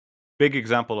big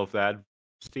example of that,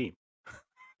 Steam.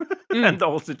 And the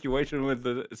whole situation with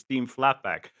the Steam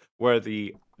Flatpak, where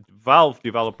the Valve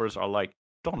developers are like,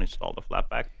 don't install the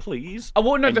Flatpak, please. Oh,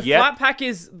 well, no, And the yet, Flatpak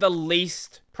is the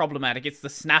least problematic. It's the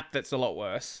Snap that's a lot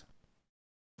worse.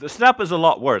 the Snap is a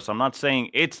lot worse. I'm not saying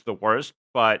it's the worst,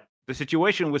 but the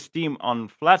situation with Steam on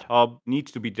FlatHub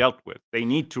needs to be dealt with. They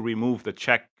need to remove the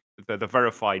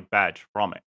verified badge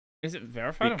from it. Is it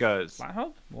verified because on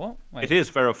FlatHub? What? Wait. it is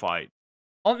verified.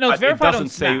 Oh, no, it's But it verified on doesn't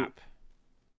say- Snap.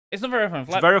 It's not verified on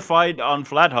It's FlatHub. verified on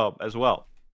FlatHub as well.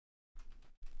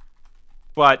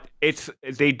 But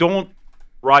they don't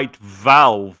write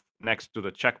Valve next to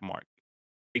the check mark.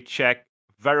 They check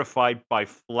verified by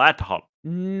FlatHub.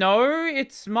 No,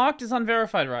 it's marked as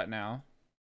unverified right now.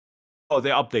 Oh, they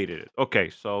updated it. Okay,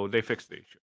 so they fixed the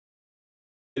issue.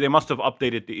 They must have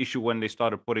updated the issue when they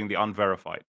started putting the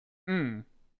unverified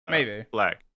Maybe.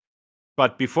 flag.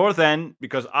 But before then,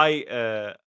 because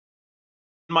in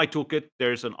my toolkit,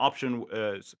 there's an option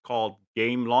called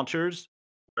game launchers,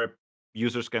 where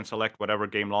users can select whatever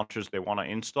game launchers they want to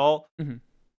install.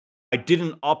 I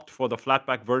didn't opt for the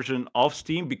Flatpak version of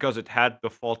Steam because it had the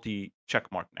faulty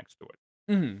checkmark next to it.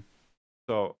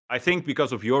 So I think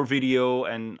because of your video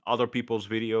and other people's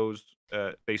videos,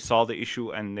 they saw the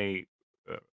issue and they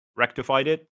rectified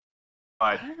it.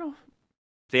 But I don't know.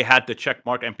 they had the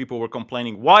checkmark and people were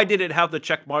complaining, why did it have the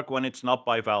checkmark when it's not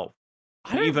by Valve?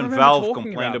 I don't even remember Valve talking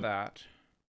complained about that.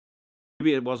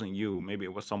 Maybe it wasn't you, maybe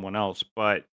it was someone else,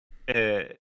 but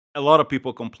a lot of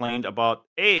people complained about,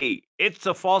 hey, it's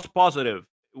a false positive.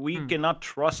 We cannot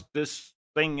trust this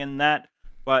thing and that.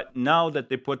 But now that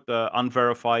they put the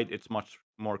unverified, it's much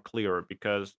more clear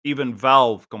because even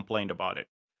Valve complained about it.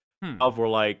 Valve were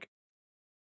like,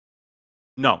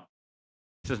 no,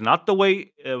 this is not the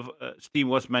way Steam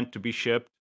was meant to be shipped.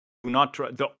 Do not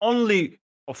try. The only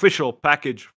official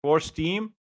package for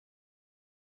Steam,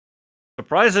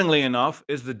 surprisingly enough,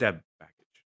 is the Deb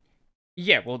package.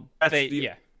 Yeah, well,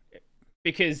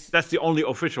 because that's the only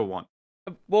official one.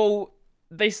 Well,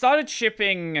 they started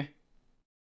shipping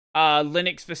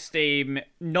Linux for Steam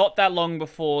not that long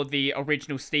before the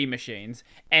original Steam machines,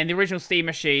 and the original Steam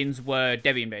machines were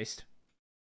Debian based.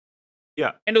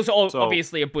 Yeah, and also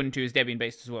obviously Ubuntu is Debian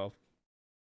based as well.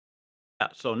 Yeah,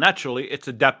 so naturally it's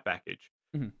a Deb package.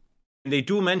 And they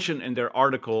do mention in their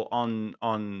article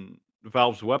on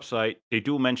Valve's website, they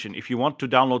do mention if you want to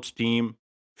download Steam,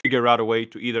 figure out a way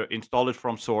to either install it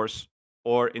from source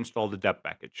or install the Deb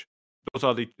package. Those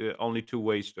are the only two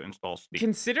ways to install Steam.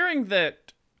 Considering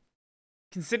that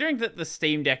the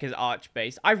Steam Deck is Arch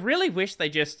based, I really wish they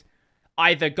just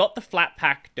either got the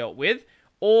Flatpak dealt with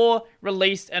or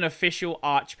released an official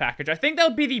Arch package. I think that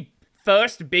would be the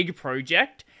first big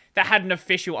project that had an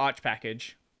official Arch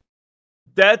package.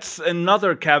 That's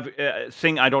another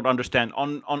thing I don't understand.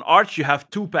 On Arch, you have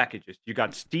two packages. You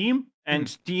got Steam and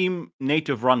Steam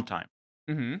native runtime.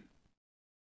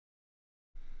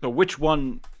 So which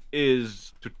one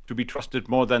is to be trusted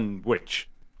more than which?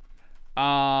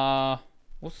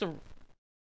 What's the...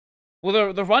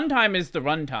 Well, the runtime is the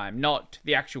runtime, not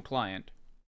the actual client.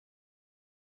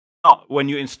 Oh, when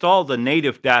you install the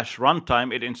native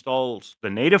 -runtime, it installs the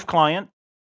native client,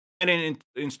 and it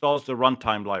installs the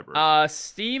runtime library.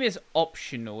 Steam is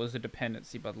optional as a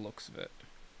dependency by the looks of it.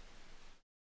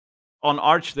 On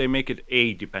Arch, they make it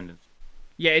a dependency.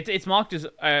 Yeah, it's marked as...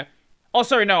 Oh,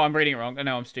 sorry, no, I'm reading it wrong.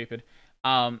 No, I'm stupid.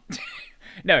 No,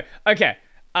 okay.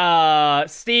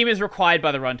 Steam is required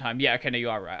by the runtime. Yeah, okay, no,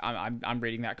 you are right. I'm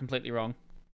reading that completely wrong.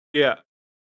 Yeah.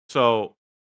 So,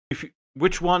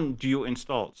 which one do you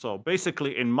install? So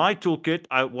basically, in my toolkit,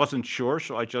 I wasn't sure,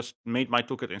 so I just made my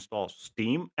toolkit install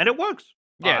Steam, and it works.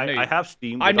 Yeah, I have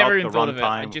Steam. I never the even thought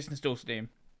runtime. of it. I just installed Steam.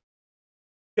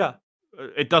 Yeah,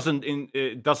 it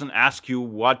doesn't ask you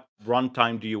what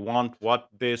runtime do you want, what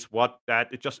this, what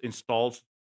that. It just installs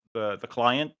the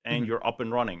client, and you're up and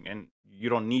running, and you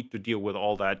don't need to deal with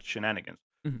all that shenanigans.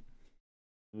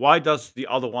 Why does the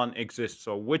other one exist?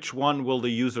 So which one will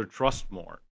the user trust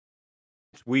more?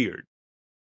 It's weird.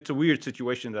 It's a weird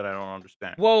situation that I don't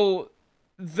understand. Well,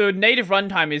 the native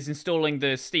runtime is installing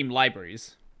the Steam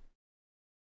libraries.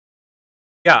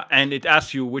 Yeah, and it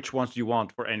asks you which ones you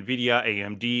want for NVIDIA,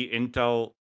 AMD,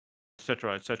 Intel,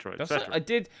 etc., etc., etc.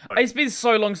 It's been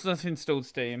so long since I've installed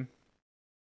Steam.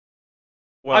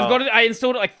 Well, I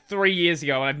installed it like 3 years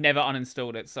ago, and I've never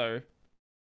uninstalled it. So,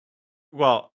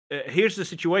 well, here's the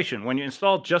situation: when you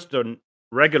install just a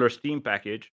regular Steam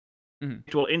package,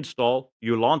 it will install.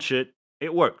 You launch it,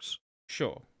 it works.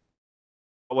 Sure.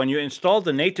 But when you install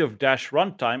the native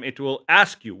 -runtime, it will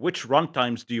ask you which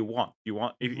runtimes do you want.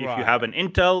 If you have an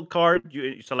Intel card,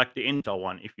 you select the Intel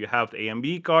one. If you have the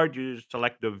AMD card, you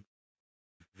select the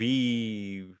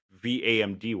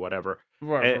VAMD, whatever.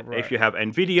 Right. If you have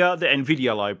NVIDIA, the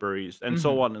NVIDIA libraries, and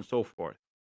so on and so forth.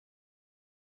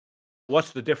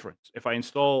 What's the difference? If I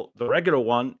install the regular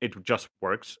one, it just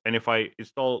works. And if I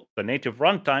install the native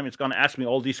runtime, it's going to ask me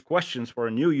all these questions for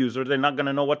a new user. They're not going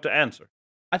to know what to answer.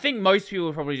 I think most people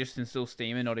would probably just install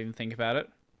Steam and not even think about it.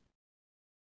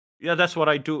 Yeah, that's what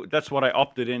I do. That's what I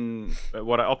opted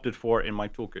for in my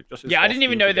toolkit. Just Yeah, I didn't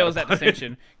even know there was that about it.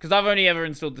 distinction because I've only ever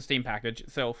installed the Steam package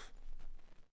itself.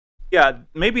 Yeah,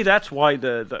 maybe that's why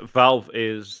the Valve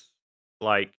is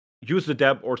like use the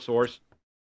deb or source,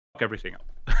 fuck everything else.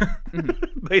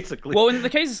 Basically. Well, in the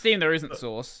case of Steam, there isn't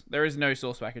source. There is no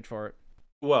source package for it.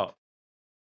 Well,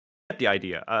 get the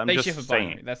idea. I'm They just ship a saying.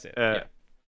 binary. That's it.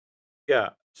 Yeah.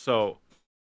 So,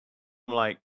 I'm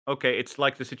like, okay, it's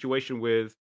like the situation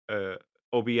with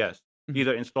OBS.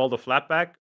 Either install the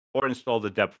Flatpak or install the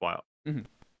deb file.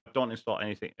 Don't install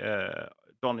anything.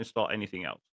 Don't install anything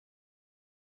else.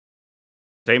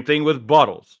 Same thing with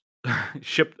bottles.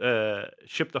 Ship the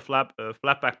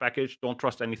Flatpak package. Don't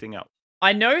trust anything else.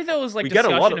 I know there was like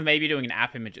discussion of maybe doing an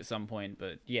app image at some point,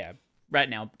 but yeah, right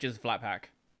now just Flatpak.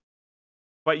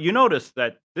 But you notice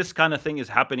that this kind of thing is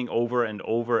happening over and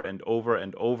over and over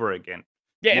and over again.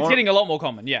 Yeah, it's getting a lot more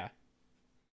common. Yeah,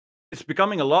 it's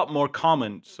becoming a lot more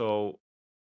common. So,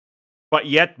 but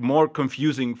yet more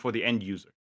confusing for the end user.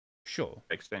 Sure.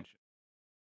 Extension.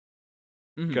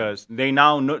 Because they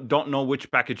now don't know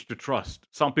which package to trust.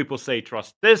 Some people say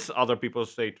trust this, other people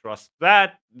say trust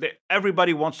that.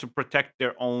 Everybody wants to protect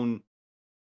their own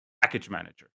package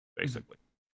manager, basically.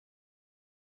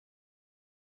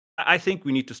 I think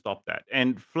we need to stop that.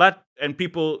 And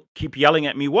people keep yelling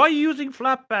at me, why are you using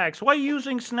Flatpaks? Why are you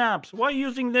using snaps? Why are you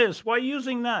using this? Why are you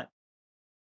using that?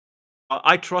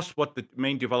 I trust what the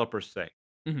main developers say.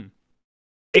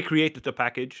 They created the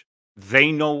package.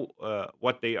 They know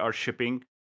what they are shipping.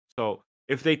 So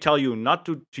if they tell you not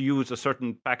to use a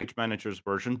certain package manager's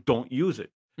version, don't use it.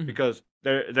 Because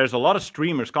there's a lot of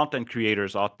streamers, content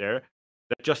creators out there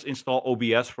that just install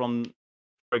OBS from,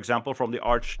 for example, from the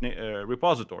Arch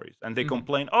repositories. And they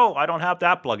complain, oh, I don't have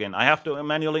that plugin. I have to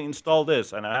manually install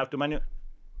this. And I have to manually...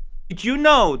 Did you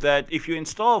know that if you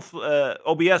install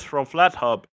OBS from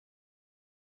FlatHub,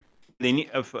 they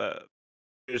need...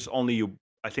 there's only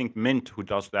I think Mint who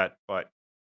does that, but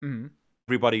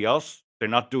everybody else, they're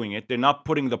not doing it. They're not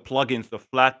putting the plugins, the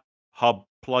FlatHub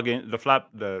plugin,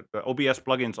 the OBS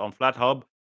plugins on FlatHub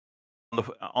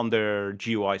on their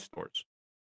GUI stores.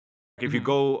 If you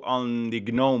go on the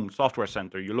GNOME Software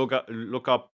Center, you look up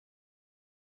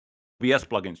OBS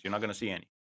plugins, you're not going to see any.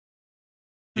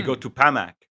 You go to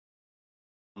PAMAC,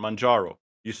 Manjaro,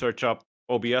 you search up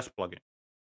OBS plugin,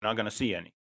 you're not going to see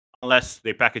any. Unless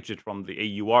they package it from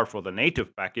the AUR for the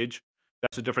native package,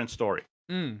 that's a different story.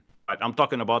 But I'm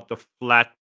talking about the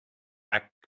Flatpak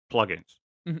plugins.